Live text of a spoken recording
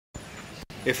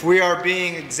if we are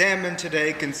being examined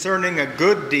today concerning a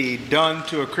good deed done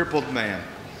to a crippled man,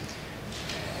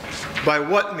 by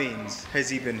what means has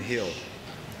he been healed?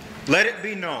 Let it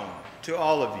be known to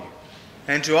all of you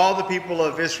and to all the people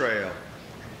of Israel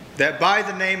that by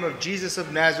the name of Jesus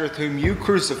of Nazareth, whom you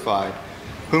crucified,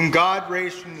 whom God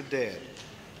raised from the dead,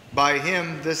 by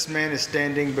him this man is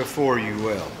standing before you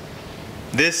well.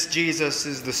 This Jesus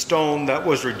is the stone that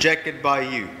was rejected by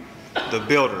you, the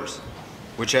builders,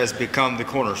 which has become the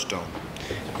cornerstone.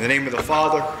 In the name of the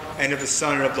Father, and of the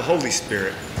Son, and of the Holy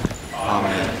Spirit.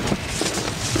 Amen.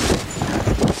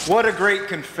 What a great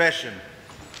confession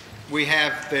we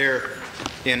have there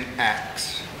in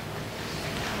Acts.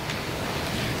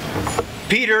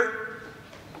 Peter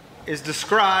is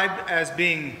described as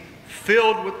being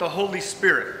filled with the Holy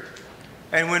Spirit.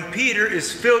 And when Peter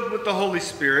is filled with the Holy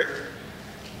Spirit,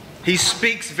 he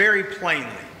speaks very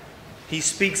plainly. He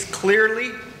speaks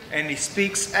clearly and he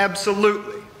speaks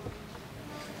absolutely.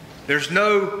 There's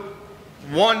no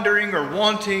wandering or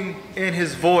wanting in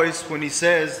his voice when he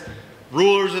says,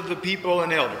 rulers of the people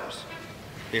and elders.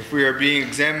 If we are being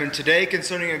examined today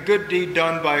concerning a good deed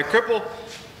done by a cripple,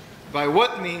 by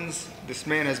what means this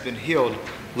man has been healed,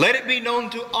 let it be known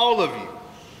to all of you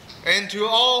and to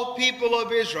all people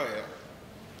of Israel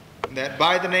that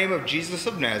by the name of Jesus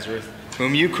of Nazareth,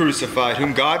 whom you crucified,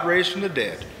 whom God raised from the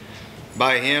dead,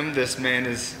 by him this man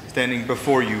is standing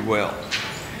before you well.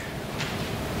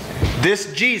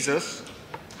 This Jesus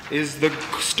is the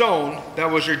stone that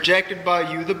was rejected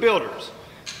by you, the builders,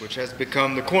 which has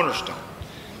become the cornerstone.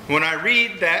 When I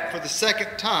read that for the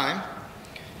second time,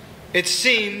 it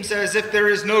seems as if there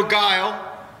is no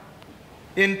guile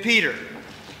in Peter.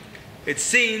 It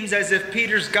seems as if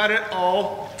Peter's got it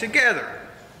all together.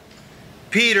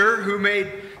 Peter, who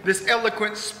made this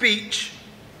eloquent speech,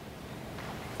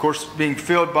 of course being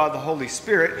filled by the Holy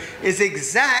Spirit, is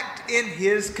exact in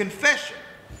his confession.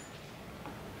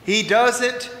 He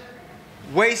doesn't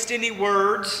waste any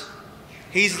words.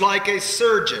 He's like a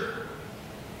surgeon,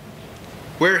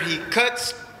 where he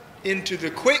cuts into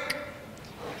the quick,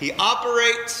 he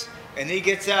operates, and he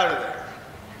gets out of there.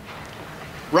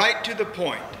 Right to the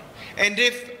point. And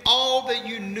if all that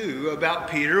you knew about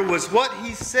Peter was what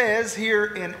he says here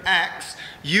in Acts,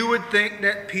 you would think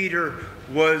that Peter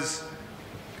was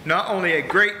not only a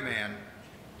great man,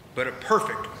 but a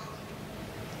perfect one.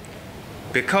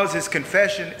 Because his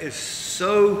confession is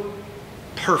so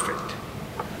perfect.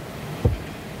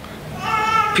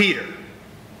 Peter,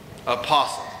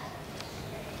 apostle.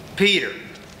 Peter,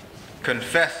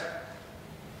 confessor.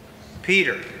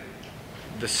 Peter,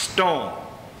 the stone,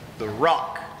 the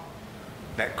rock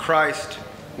that Christ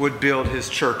would build his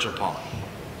church upon.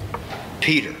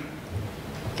 Peter,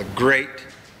 the great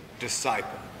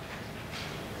disciple.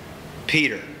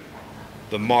 Peter,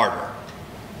 the martyr.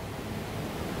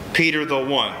 Peter, the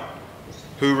one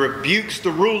who rebukes the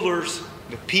rulers,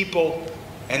 the people,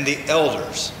 and the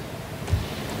elders,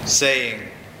 saying,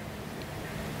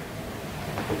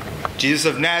 Jesus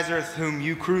of Nazareth, whom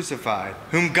you crucified,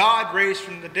 whom God raised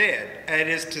from the dead, that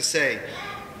is to say,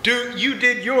 you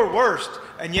did your worst,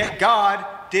 and yet God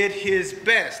did his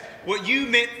best. What you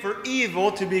meant for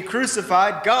evil to be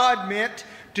crucified, God meant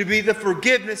to be the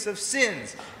forgiveness of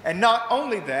sins. And not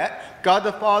only that, God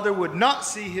the Father would not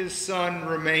see his Son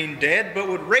remain dead, but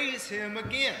would raise him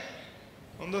again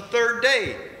on the third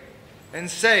day and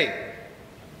say,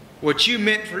 what you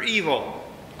meant for evil,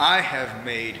 I have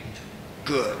made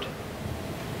good.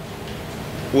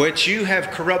 What you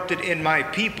have corrupted in my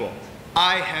people,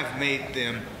 I have made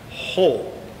them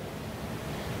whole.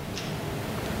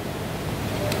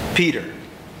 Peter,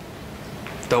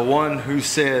 the one who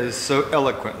says so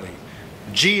eloquently,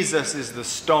 Jesus is the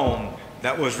stone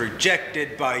that was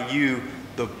rejected by you,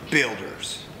 the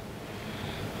builders.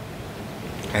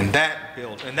 And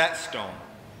that stone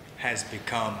has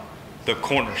become the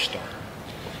cornerstone.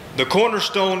 The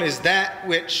cornerstone is that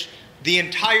which the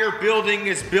entire building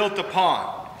is built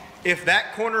upon. If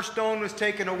that cornerstone was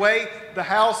taken away, the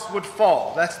house would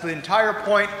fall. That's the entire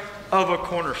point of a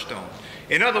cornerstone.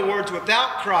 In other words,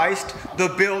 without Christ, the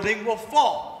building will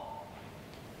fall.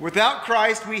 Without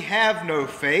Christ, we have no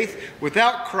faith.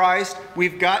 Without Christ,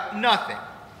 we've got nothing.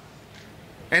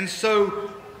 And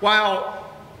so,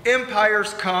 while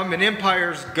empires come and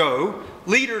empires go,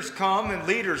 leaders come and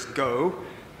leaders go,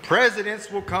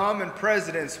 presidents will come and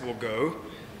presidents will go,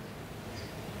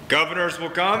 governors will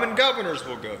come and governors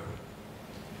will go,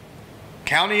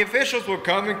 county officials will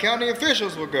come and county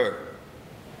officials will go.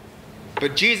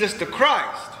 But Jesus the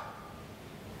Christ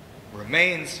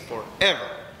remains forever.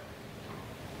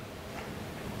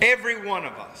 Every one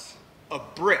of us, a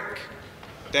brick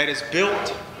that is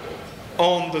built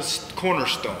on the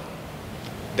cornerstone,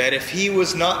 that if he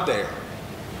was not there,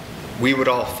 we would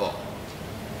all fall.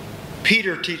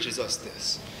 Peter teaches us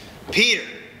this. Peter,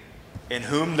 in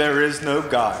whom there is no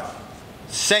guile.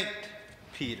 Saint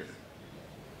Peter,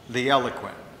 the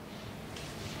eloquent.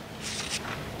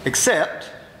 Except,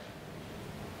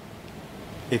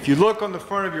 if you look on the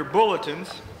front of your bulletins,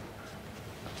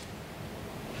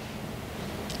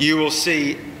 you will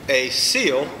see a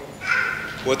seal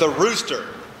with a rooster.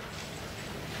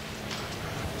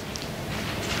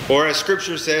 Or as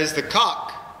Scripture says, the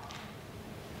cock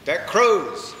that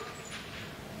crows.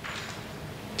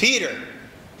 Peter,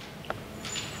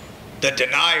 the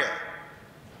denier.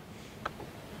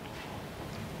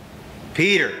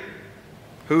 Peter,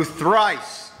 who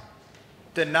thrice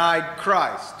denied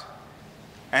Christ.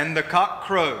 And the cock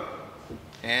crowed,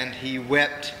 and he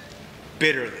wept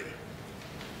bitterly.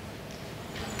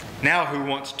 Now who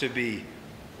wants to be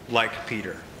like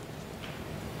Peter?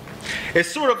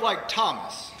 It's sort of like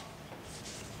Thomas.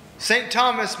 St.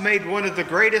 Thomas made one of the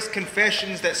greatest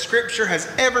confessions that Scripture has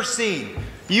ever seen.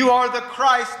 You are the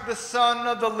Christ, the Son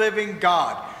of the living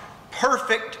God.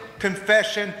 Perfect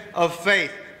confession of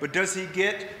faith. But does he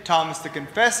get Thomas the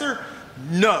Confessor?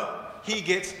 No. He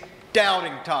gets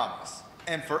Doubting Thomas.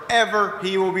 And forever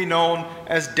he will be known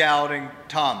as Doubting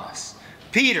Thomas.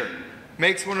 Peter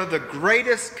makes one of the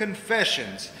greatest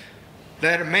confessions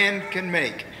that a man can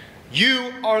make.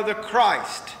 You are the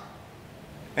Christ.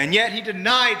 And yet he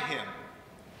denied him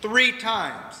 3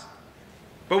 times.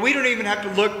 But we don't even have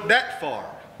to look that far.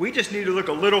 We just need to look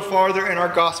a little farther in our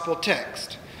gospel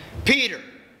text. Peter,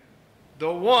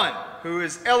 the one who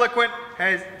is eloquent,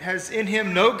 has in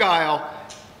him no guile,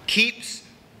 keeps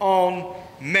on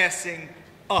messing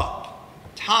up.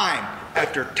 Time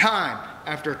after time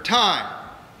after time.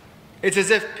 It's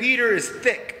as if Peter is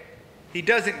thick. He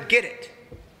doesn't get it.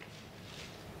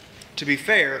 To be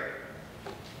fair,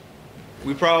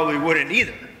 we probably wouldn't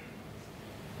either.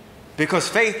 Because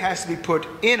faith has to be put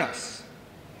in us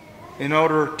in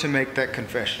order to make that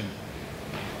confession.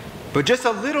 But just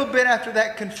a little bit after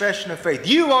that confession of faith,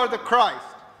 you are the Christ,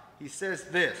 he says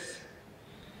this.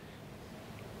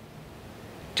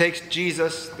 Takes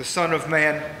Jesus, the Son of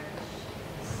Man,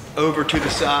 over to the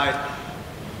side.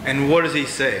 And what does he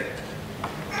say?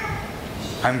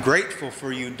 I'm grateful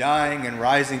for you dying and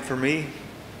rising for me.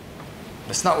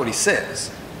 That's not what he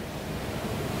says.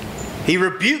 He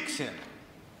rebukes him,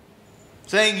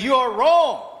 saying, you are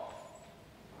wrong.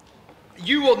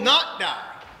 You will not die.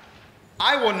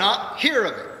 I will not hear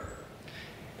of it.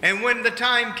 And when the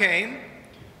time came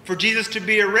for Jesus to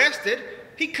be arrested,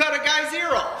 he cut a guy's ear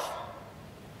off.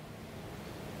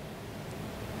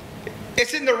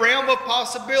 It's in the realm of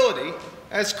possibility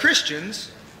as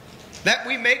Christians that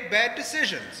we make bad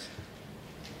decisions.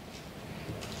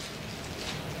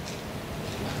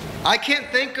 I can't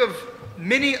think of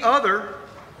many other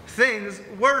things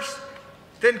worse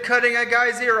than cutting a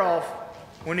guy's ear off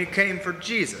when he came for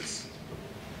Jesus.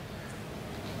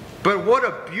 But what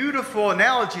a beautiful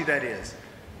analogy that is.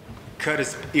 Cut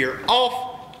his ear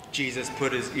off, Jesus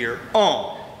put his ear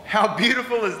on. How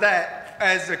beautiful is that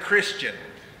as a Christian?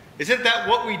 Isn't that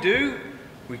what we do?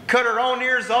 We cut our own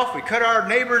ears off. We cut our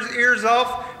neighbor's ears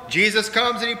off. Jesus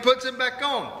comes and he puts them back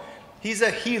on. He's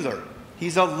a healer.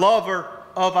 He's a lover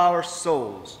of our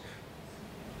souls.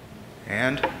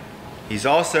 And he's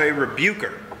also a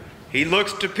rebuker. He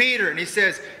looks to Peter and he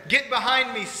says, get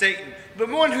behind me, Satan. The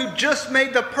one who just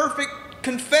made the perfect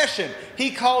confession,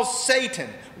 he calls Satan.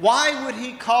 Why would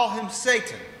he call him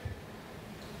Satan?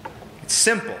 It's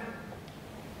simple.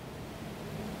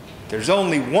 There's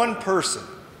only one person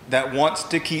that wants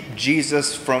to keep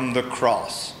Jesus from the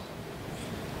cross.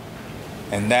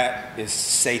 And that is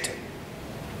Satan.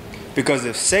 Because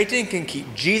if Satan can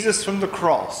keep Jesus from the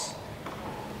cross,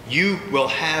 you will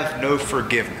have no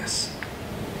forgiveness.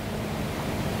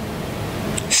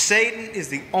 Satan is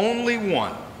the only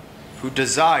one who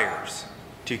desires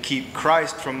to keep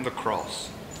Christ from the cross.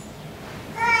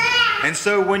 And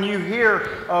so when you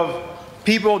hear of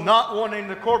people not wanting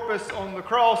the corpus on the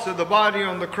cross or the body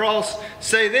on the cross,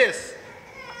 say this: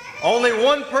 only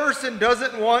one person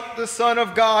doesn't want the Son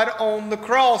of God on the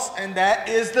cross, and that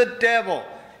is the devil.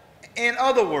 In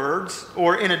other words,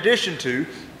 or in addition to,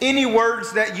 any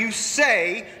words that you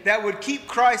say that would keep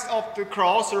Christ off the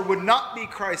cross or would not be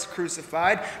Christ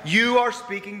crucified, you are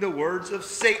speaking the words of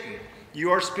Satan.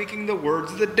 You are speaking the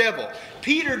words of the devil.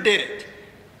 Peter did it,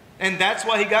 and that's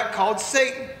why he got called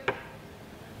Satan.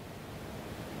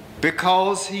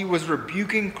 Because he was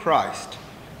rebuking Christ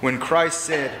when Christ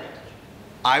said,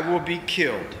 I will be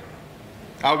killed.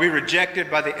 I will be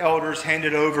rejected by the elders,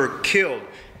 handed over, killed,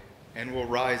 and will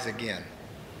rise again.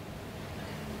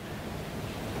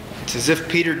 It's as if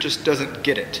Peter just doesn't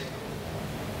get it,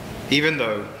 even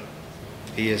though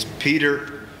he is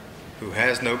Peter who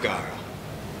has no guile,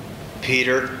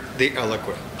 Peter the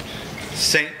eloquent,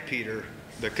 Saint Peter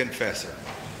the confessor,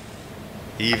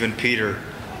 even Peter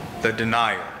the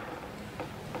denier.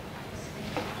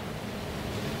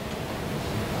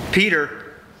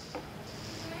 Peter,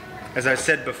 as I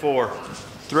said before,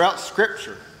 throughout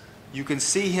Scripture, you can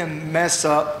see him mess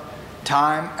up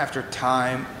time after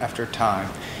time after time.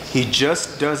 He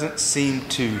just doesn't seem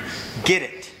to get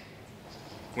it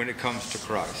when it comes to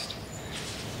Christ.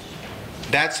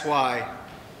 That's why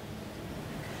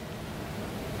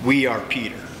we are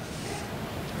Peter.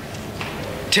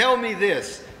 Tell me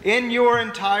this, in your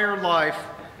entire life,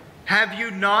 have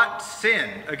you not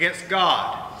sinned against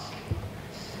God?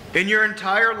 In your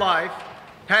entire life,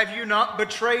 have you not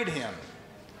betrayed Him?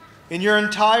 In your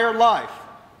entire life,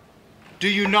 do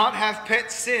you not have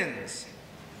pet sins?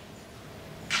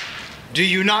 Do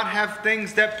you not have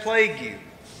things that plague you?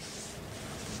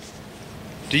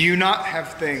 Do you not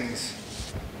have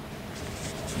things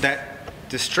that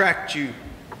distract you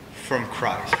from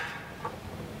Christ?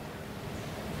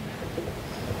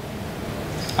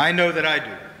 I know that I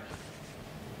do.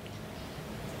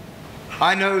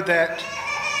 I know that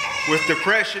with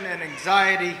depression and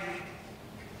anxiety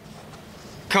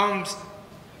comes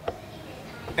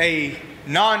a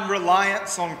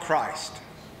non-reliance on Christ.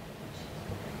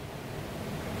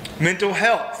 Mental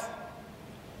health,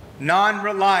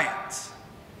 non-reliance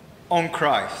on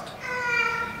Christ.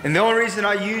 And the only reason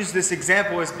I use this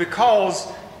example is because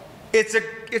it's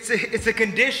a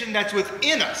condition that's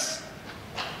within us.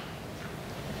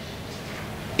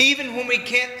 Even when we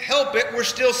can't help it, we're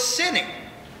still sinning.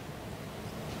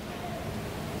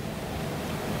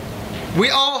 We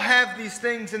all have these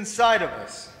things inside of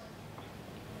us.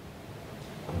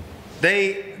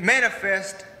 They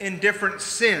manifest in different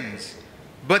sins,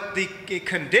 but the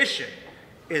condition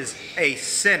is a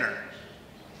sinner.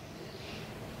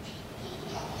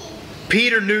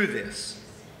 Peter knew this.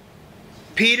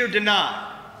 Peter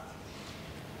denied.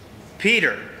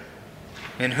 Peter,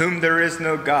 in whom there is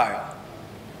no guile.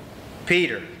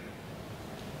 Peter,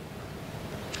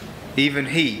 even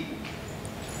he,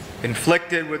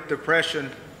 inflicted with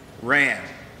depression, ran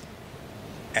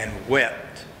and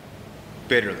wept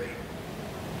bitterly.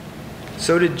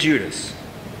 So did Judas.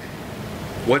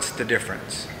 What's the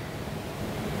difference?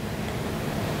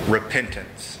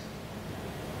 Repentance.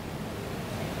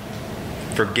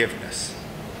 Forgiveness.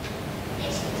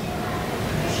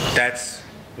 That's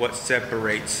what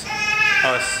separates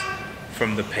us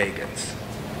from the pagans.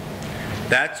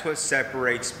 That's what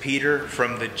separates Peter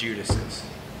from the Judases.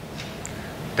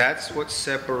 That's what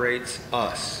separates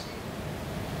us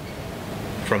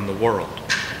from the world.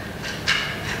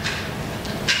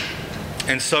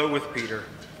 And so with Peter,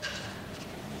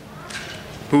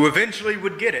 who eventually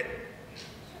would get it.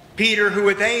 Peter, who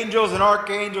with angels and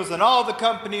archangels and all the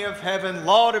company of heaven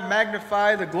laud and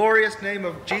magnify the glorious name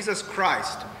of Jesus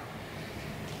Christ.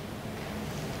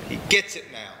 He gets it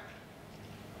now.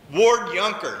 Ward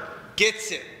Yunker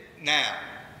gets it now.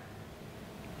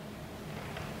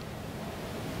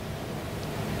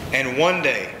 And one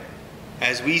day,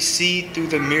 as we see through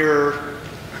the mirror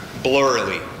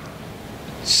blurrily,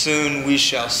 soon we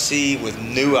shall see with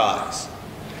new eyes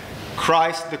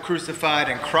Christ the crucified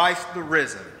and Christ the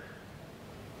risen.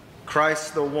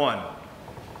 Christ the one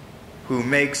who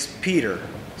makes Peter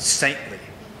saintly.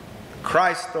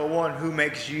 Christ the one who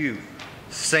makes you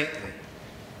saintly.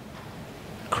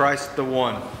 Christ the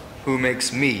one who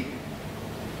makes me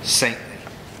saintly.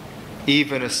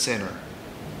 Even a sinner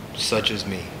such as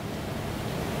me.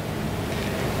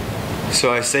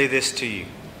 So I say this to you,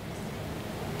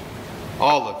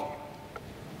 all of you.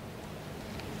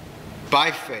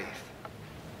 By faith,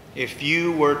 if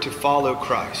you were to follow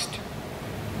Christ,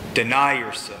 deny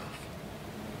yourself,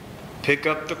 pick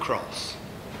up the cross,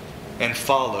 and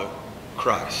follow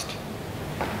Christ.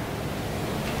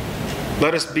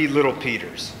 Let us be little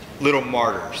Peters, little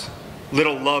martyrs,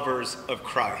 little lovers of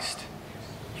Christ.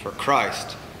 For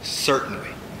Christ,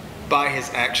 certainly, by his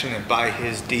action and by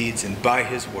his deeds and by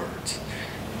his words,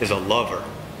 is a lover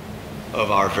of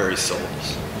our very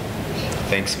souls.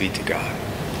 Thanks be to God.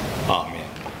 Amen.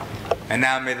 And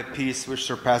now may the peace which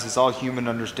surpasses all human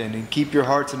understanding keep your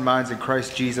hearts and minds in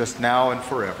Christ Jesus now and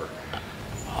forever.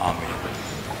 Amen.